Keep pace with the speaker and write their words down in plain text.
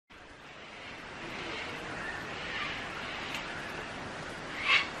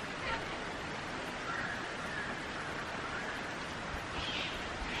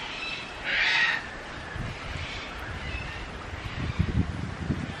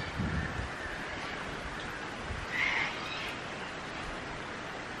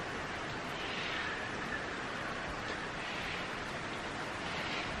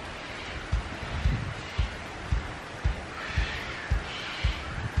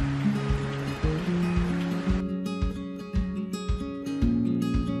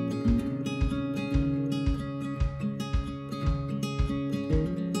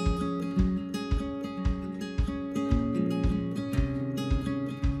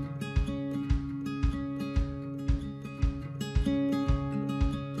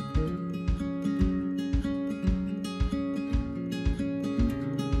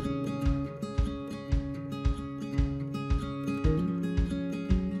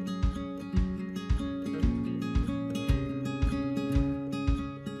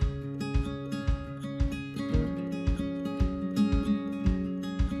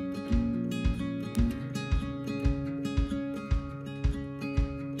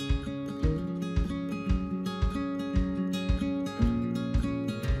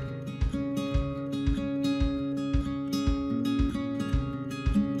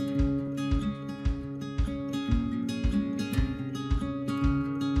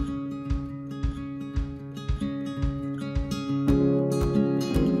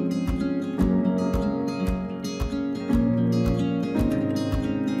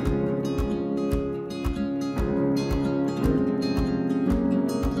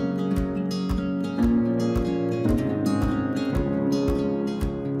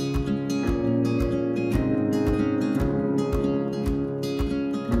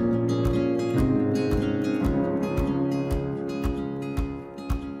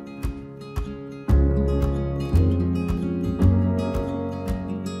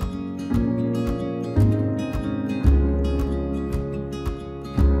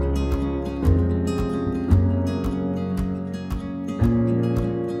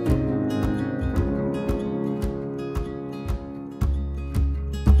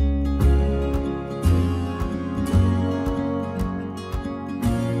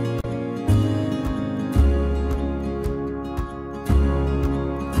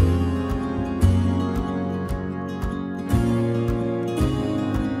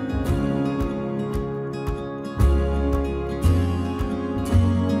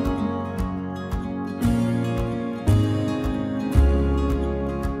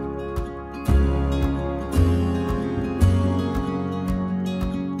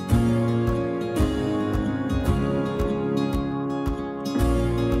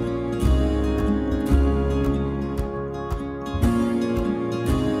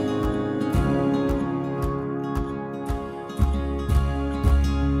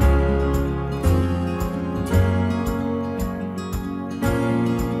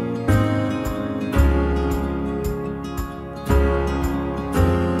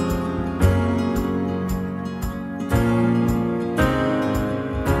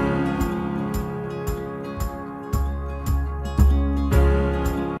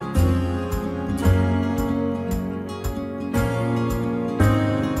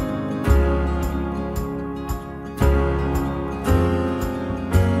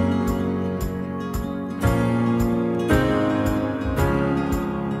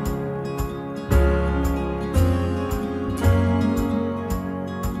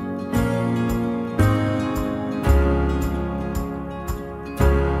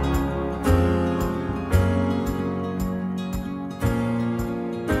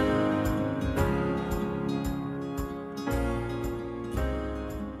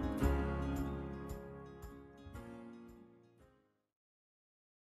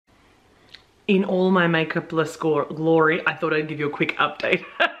in all my makeup-less glory, I thought I'd give you a quick update.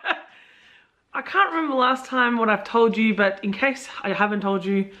 I can't remember last time what I've told you, but in case I haven't told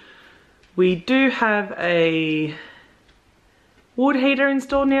you, we do have a wood heater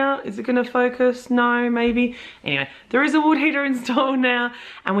installed now. Is it gonna focus? No, maybe. Anyway, there is a wood heater installed now,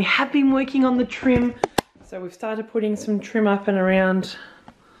 and we have been working on the trim. So we've started putting some trim up and around.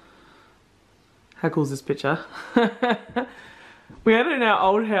 How cool is this picture? We had it in our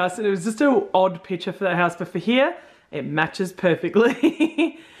old house and it was just an odd picture for that house, but for here, it matches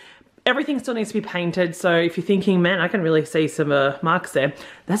perfectly. Everything still needs to be painted, so if you're thinking, man, I can really see some marks there,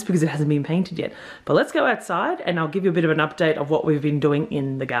 that's because it hasn't been painted yet. But let's go outside and I'll give you a bit of an update of what we've been doing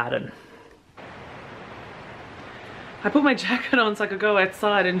in the garden. I put my jacket on so I could go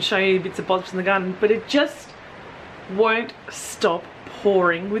outside and show you bits and bobs in the garden, but it just won't stop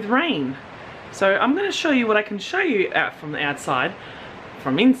pouring with rain. So I'm going to show you what I can show you out from the outside,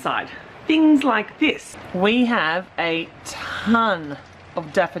 from inside. Things like this. We have a ton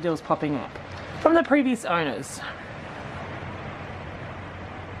of daffodils popping up from the previous owners.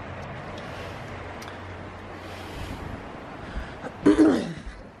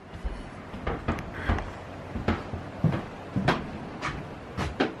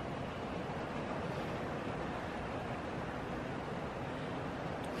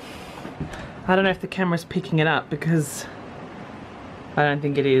 I don't know if the camera's picking it up because I don't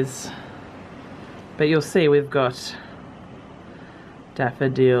think it is. But you'll see we've got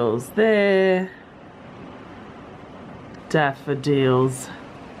daffodils there, daffodils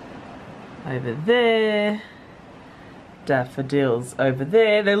over there, daffodils over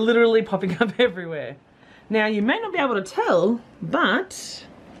there. They're literally popping up everywhere. Now you may not be able to tell, but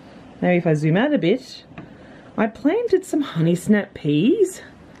maybe if I zoom out a bit, I planted some honey snap peas.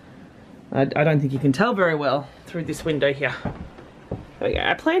 I don't think you can tell very well through this window here. There we go.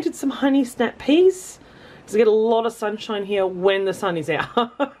 I planted some honey snap peas to get a lot of sunshine here when the sun is out.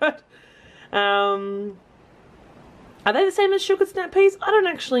 Are they the same as sugar snap peas? I don't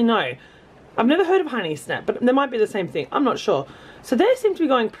actually know. I've never heard of honey snap, but they might be the same thing. I'm not sure. So they seem to be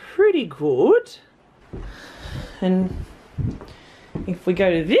going pretty good. And if we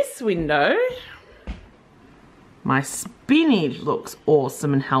go to this window, my spinach looks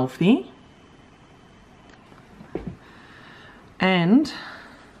awesome and healthy. And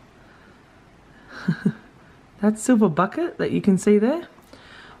that silver bucket that you can see there,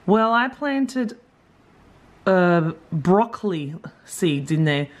 well, I planted broccoli seeds in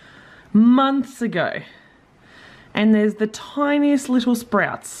there months ago, and there's the tiniest little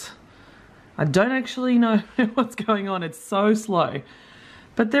sprouts. I don't actually know what's going on, it's so slow,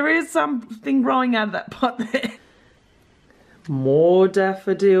 but there is something growing out of that pot there. More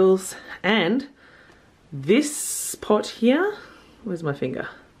daffodils, and this pot here, where's my finger?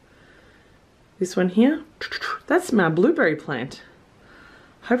 This one here, that's my blueberry plant.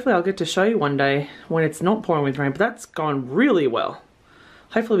 Hopefully I'll get to show you one day when it's not pouring with rain, but that's gone really well.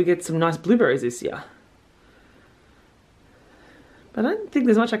 Hopefully we get some nice blueberries this year. But I don't think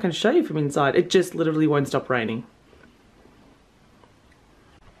there's much I can show you from inside. It just literally won't stop raining.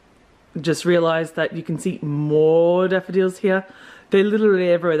 Just realised that you can see more daffodils here. They're literally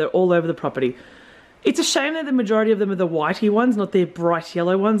everywhere. They're all over the property. It's a shame that the majority of them are the whitey ones, not the bright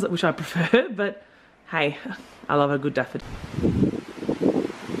yellow ones, which I prefer, but hey, I love a good daffodil.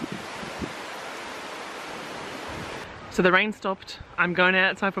 So the rain stopped. I'm going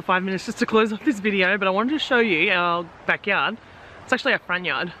outside for 5 minutes just to close off this video, but I wanted to show you our backyard. It's actually our front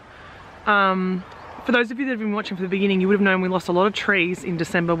yard. For those of you that have been watching from the beginning, you would have known we lost a lot of trees in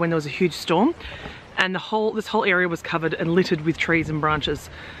December when there was a huge storm, and this whole area was covered and littered with trees and branches.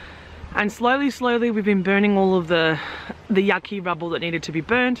 And slowly we've been burning all of the yucky rubble that needed to be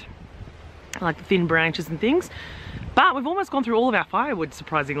burnt, like the thin branches and things. But we've almost gone through all of our firewood,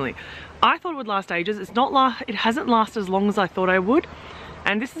 surprisingly. I thought it would last ages. It hasn't lasted as long as I thought I would.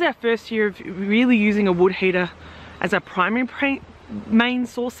 And this is our first year of really using a wood heater as our primary main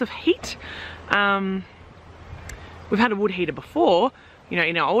source of heat. We've had a wood heater before, you know,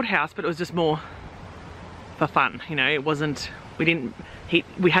 in our old house, but it was just more for fun. You know, it wasn't,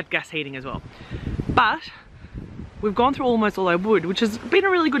 we had gas heating as well. But we've gone through almost all our wood, which has been a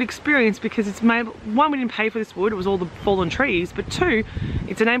really good experience because it's made, one, we didn't pay for this wood, it was all the fallen trees, but two,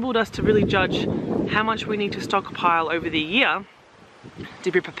 it's enabled us to really judge how much we need to stockpile over the year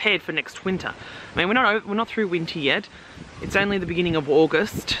to be prepared for next winter. I mean, we're not through winter yet. It's only the beginning of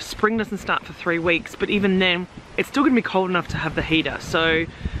August. Spring doesn't start for 3 weeks, but even then, it's still gonna be cold enough to have the heater. So,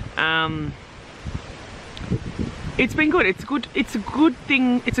 it's been good. It's a good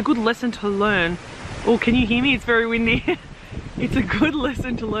thing. It's a good lesson to learn. Oh, can you hear me? It's very windy. It's a good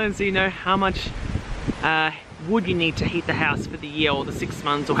lesson to learn so you know how much wood you need to heat the house for the year or the 6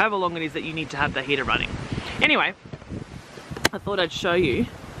 months or however long it is that you need to have the heater running. Anyway, I thought I'd show you.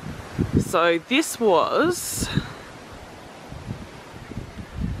 So this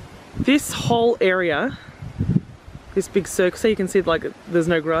whole area, this big circle, so you can see like there's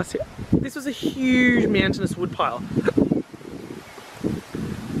no grass here. This was a huge mountainous wood pile.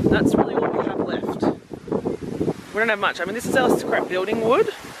 That's really all we have left. We don't have much. I mean, this is our scrap building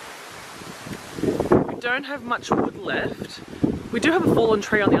wood. We don't have much wood left. We do have a fallen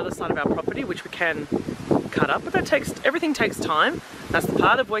tree on the other side of our property, which we can cut up, but everything takes time. That's the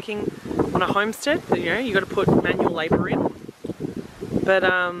part of working on a homestead. You know, you got to put manual labour in. But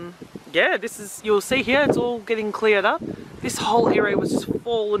yeah, you'll see here, it's all getting cleared up. This whole area was just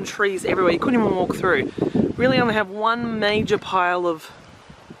fallen trees everywhere. You couldn't even walk through. Really only have one major pile of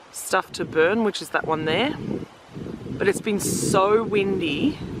stuff to burn, which is that one there. But it's been so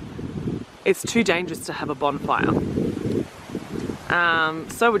windy, it's too dangerous to have a bonfire.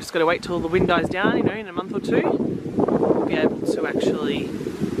 So we're just going to wait till the wind dies down, you know, in a month or two. We'll be able to actually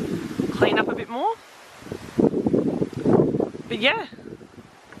clean up a bit more. But yeah.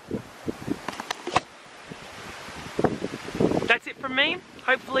 That's it from me.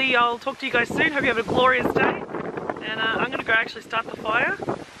 Hopefully I'll talk to you guys soon. Hope you have a glorious day. And I'm going to go actually start the fire.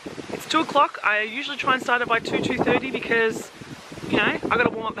 It's 2 o'clock. I usually try and start it by 2:30 because, you know, I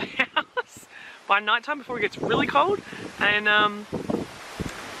gotta warm up the house by nighttime before it gets really cold. And I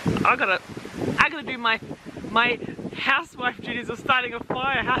gotta do my housewife duties of starting a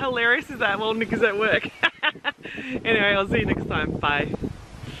fire. How hilarious is that while Nick is at work? Anyway, I'll see you next time. Bye.